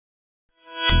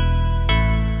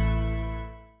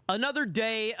Another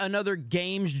day, another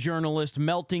games journalist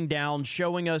melting down,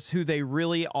 showing us who they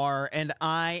really are, and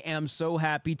I am so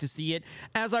happy to see it.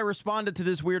 As I responded to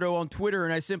this weirdo on Twitter,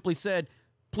 and I simply said,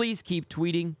 please keep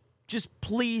tweeting. Just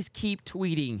please keep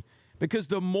tweeting. Because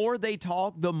the more they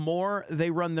talk, the more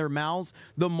they run their mouths,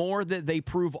 the more that they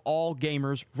prove all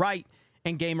gamers right.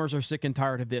 And gamers are sick and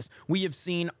tired of this. We have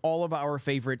seen all of our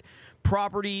favorite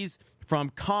properties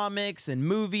from comics and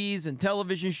movies and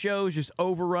television shows just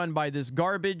overrun by this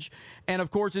garbage. And of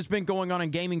course, it's been going on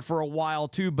in gaming for a while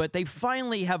too, but they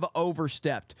finally have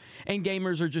overstepped. And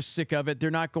gamers are just sick of it. They're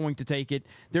not going to take it.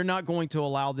 They're not going to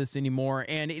allow this anymore.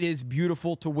 And it is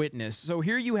beautiful to witness. So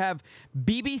here you have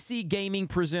BBC gaming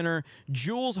presenter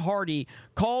Jules Hardy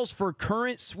calls for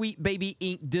current Sweet Baby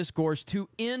Inc. discourse to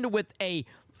end with a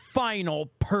final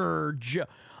purge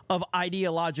of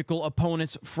ideological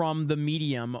opponents from the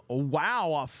medium.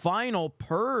 Wow, a final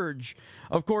purge.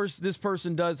 Of course, this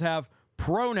person does have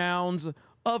pronouns.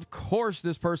 Of course,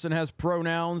 this person has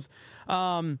pronouns.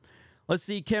 Let's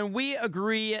see. Can we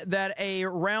agree that a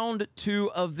round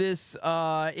 2 of this,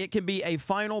 it can be a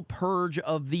final purge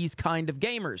of these kind of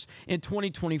gamers? In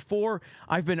 2024,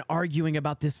 I've been arguing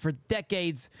about this for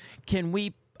decades. Can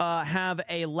we have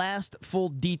a last full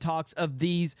detox of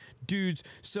these dudes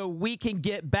so we can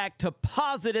get back to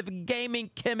positive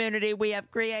gaming community we have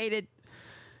created?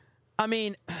 I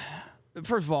mean,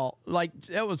 first of all, like,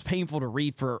 it was painful to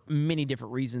read for many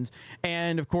different reasons.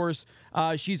 And of course,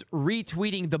 she's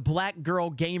retweeting the Black Girl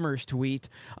Gamers tweet.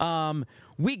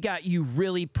 We got you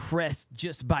really pressed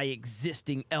just by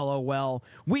existing, LOL.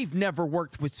 We've never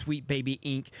worked with Sweet Baby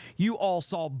Inc. You all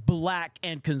saw black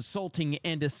and consulting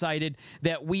and decided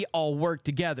that we all work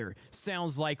together.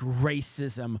 Sounds like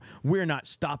racism. We're not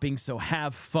stopping, so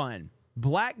have fun.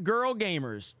 Black Girl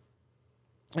Gamers.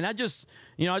 And I just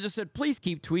said, please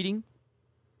keep tweeting.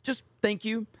 Just thank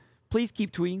you. Please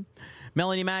keep tweeting.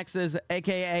 Melanie Mack says,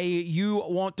 AKA, you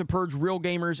want to purge real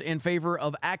gamers in favor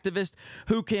of activists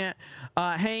who can't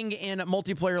hang in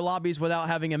multiplayer lobbies without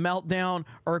having a meltdown,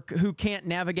 or who can't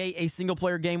navigate a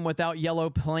single-player game without yellow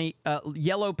paint,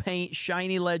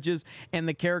 shiny ledges, and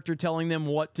the character telling them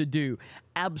what to do.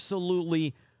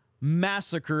 Absolutely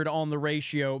massacred on the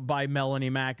ratio by Melanie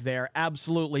Mack there.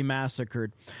 Absolutely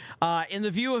massacred. In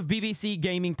the view of BBC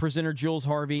gaming presenter Jules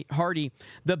Hardy,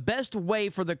 the best way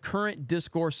for the current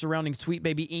discourse surrounding Sweet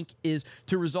Baby Inc. is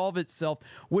to resolve itself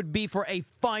would be for a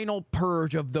final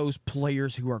purge of those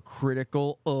players who are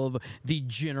critical of the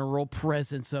general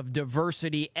presence of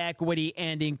diversity, equity,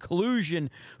 and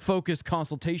inclusion-focused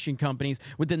consultation companies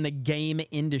within the game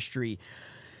industry.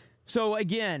 So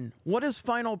again, what does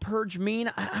final purge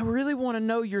mean? I really want to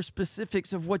know your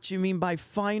specifics of what you mean by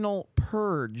final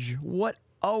purge. What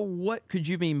could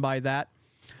you mean by that?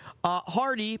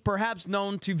 Hardy, perhaps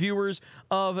known to viewers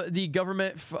of the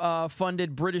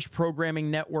government-funded British programming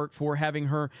network for having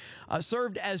her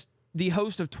served as the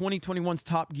host of 2021's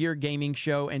Top Gear gaming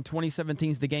show and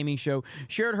 2017's The Gaming Show,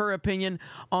 shared her opinion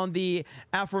on the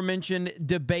aforementioned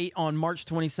debate on March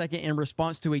 22nd in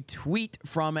response to a tweet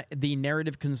from the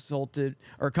narrative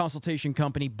consultation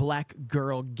company Black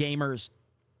Girl Gamers.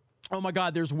 Oh my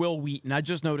God, there's Will Wheaton. I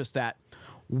just noticed that.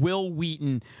 Will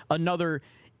Wheaton, another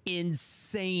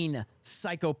insane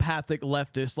psychopathic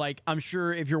leftist. Like, I'm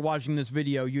sure if you're watching this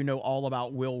video, you know all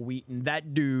about Will Wheaton.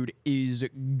 That dude is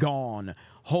gone.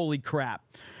 Holy crap.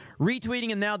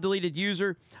 Retweeting a now deleted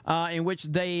user in which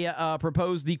they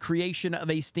proposed the creation of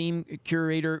a Steam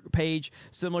curator page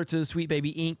similar to the Sweet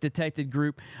Baby Inc. detected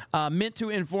group meant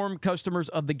to inform customers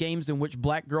of the games in which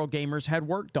Black Girl Gamers had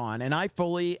worked on. And I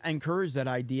fully encourage that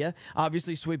idea.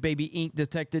 Obviously, Sweet Baby Inc.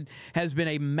 detected has been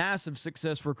a massive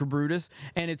success for Cabrutus,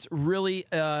 and it's really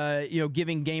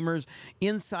giving gamers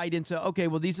insight into, okay,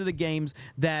 well, these are the games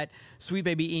that Sweet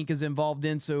Baby Inc. is involved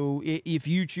in. So if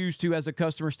you choose to, as a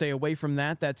customer, stay away from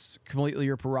that, that's completely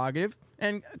your prerogative.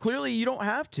 And clearly you don't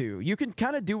have to. You can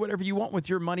kind of do whatever you want with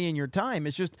your money and your time.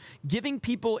 It's just giving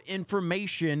people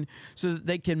information so that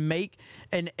they can make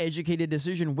an educated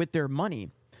decision with their money.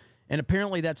 And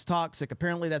apparently that's toxic.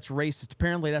 Apparently that's racist.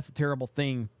 Apparently that's a terrible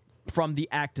thing from the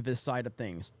activist side of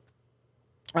things.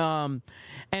 And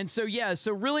so, yeah,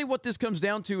 so really what this comes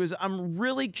down to is I'm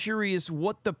really curious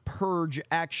what the purge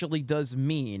actually does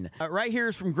mean. Right here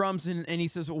is from Grums, and he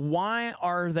says, why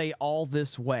are they all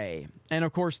this way? And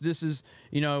of course, this is,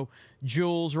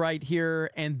 Jules right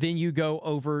here. And then you go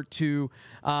over to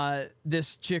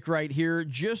this chick right here.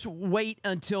 Just wait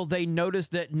until they notice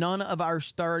that none of our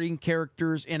starting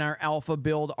characters in our alpha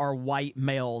build are white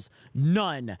males.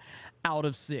 None out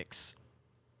of 6.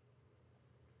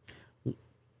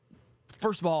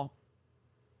 First of all,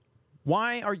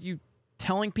 why are you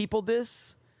telling people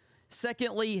this?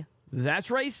 Secondly, that's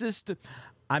racist.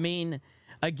 I mean,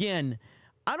 again,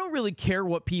 I don't really care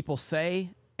what people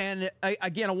say. And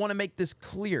again, I want to make this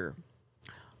clear.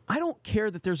 I don't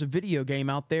care that there's a video game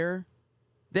out there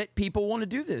that people want to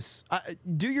do this.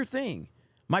 Do your thing.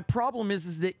 My problem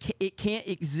is that it can't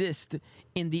exist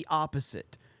in the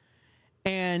opposite.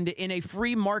 And in a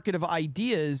free market of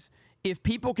ideas, if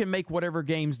people can make whatever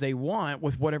games they want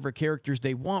with whatever characters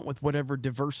they want, with whatever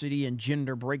diversity and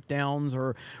gender breakdowns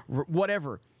or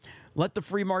whatever, let the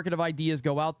free market of ideas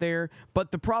go out there.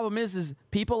 But the problem is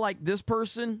people like this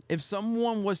person, if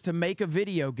someone was to make a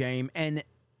video game and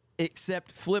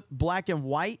accept flip black and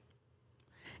white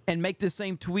and make the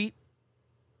same tweet,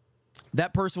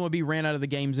 that person would be ran out of the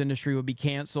games industry, would be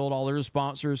canceled. All their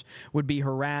sponsors would be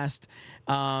harassed.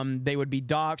 They would be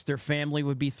doxxed. Their family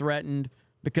would be threatened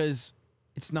because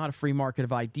it's not a free market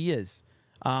of ideas.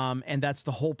 And that's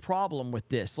the whole problem with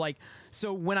this. Like,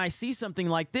 so when I see something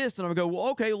like this, and I'm gonna go,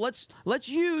 well, okay, let's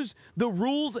use the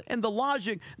rules and the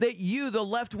logic that you, the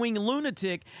left-wing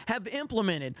lunatic, have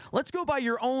implemented. Let's go by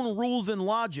your own rules and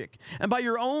logic. And by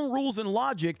your own rules and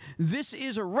logic, this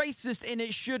is a racist and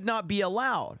it should not be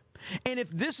allowed. And if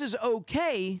this is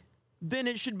okay, then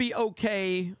it should be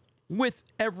okay with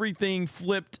everything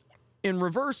flipped in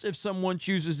reverse if someone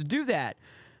chooses to do that.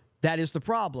 That is the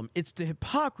problem. It's the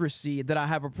hypocrisy that I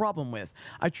have a problem with.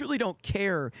 I truly don't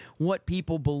care what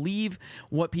people believe,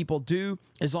 what people do,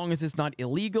 as long as it's not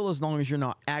illegal, as long as you're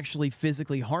not actually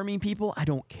physically harming people. I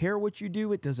don't care what you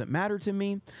do. It doesn't matter to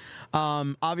me.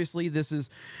 Obviously, this is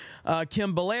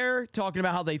Kim Belair talking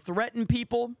about how they threaten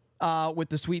people with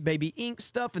the Sweet Baby Inc.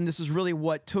 stuff, and this is really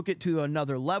what took it to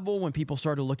another level when people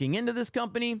started looking into this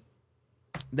company.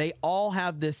 They all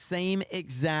have this same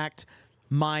exact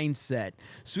mindset.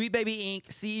 Sweet Baby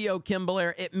Inc. CEO Kim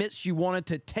Belair admits she wanted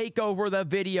to take over the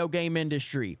video game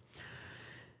industry.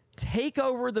 Take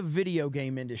over the video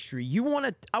game industry.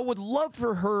 I would love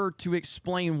for her to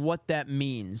explain what that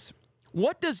means.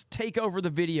 What does take over the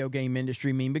video game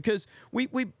industry mean? Because we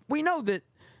know that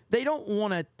they don't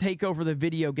want to take over the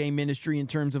video game industry in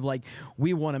terms of like,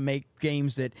 we want to make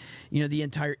games that, you know, the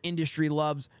entire industry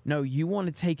loves. No, you want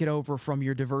to take it over from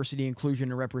your diversity,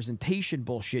 inclusion, and representation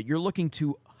bullshit. You're looking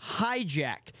to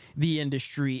hijack the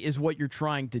industry is what you're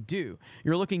trying to do.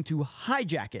 You're looking to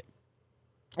hijack it.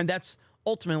 And that's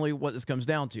ultimately what this comes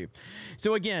down to.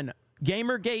 So again,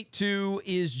 Gamergate 2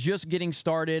 is just getting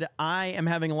started. I am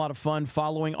having a lot of fun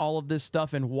following all of this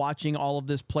stuff and watching all of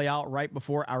this play out right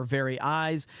before our very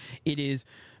eyes. It is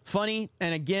funny.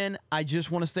 And again, I just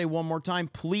want to say one more time,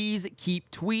 please keep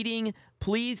tweeting.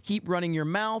 Please keep running your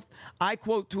mouth. I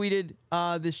quote tweeted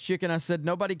this chick and I said,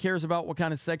 nobody cares about what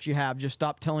kind of sex you have. Just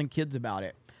stop telling kids about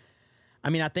it.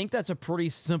 I mean, I think that's a pretty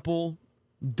simple,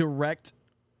 direct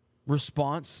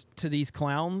response to these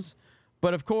clowns.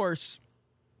 But of course,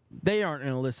 they aren't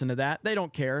going to listen to that. They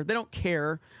don't care. They don't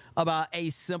care about a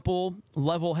simple,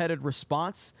 level-headed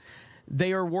response.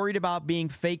 They are worried about being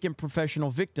fake and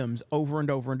professional victims over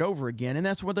and over and over again, and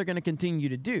that's what they're going to continue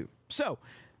to do. So,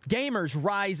 gamers,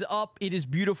 rise up. It is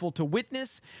beautiful to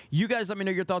witness. You guys let me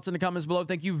know your thoughts in the comments below.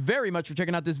 Thank you very much for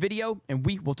checking out this video, and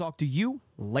we will talk to you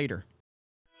later.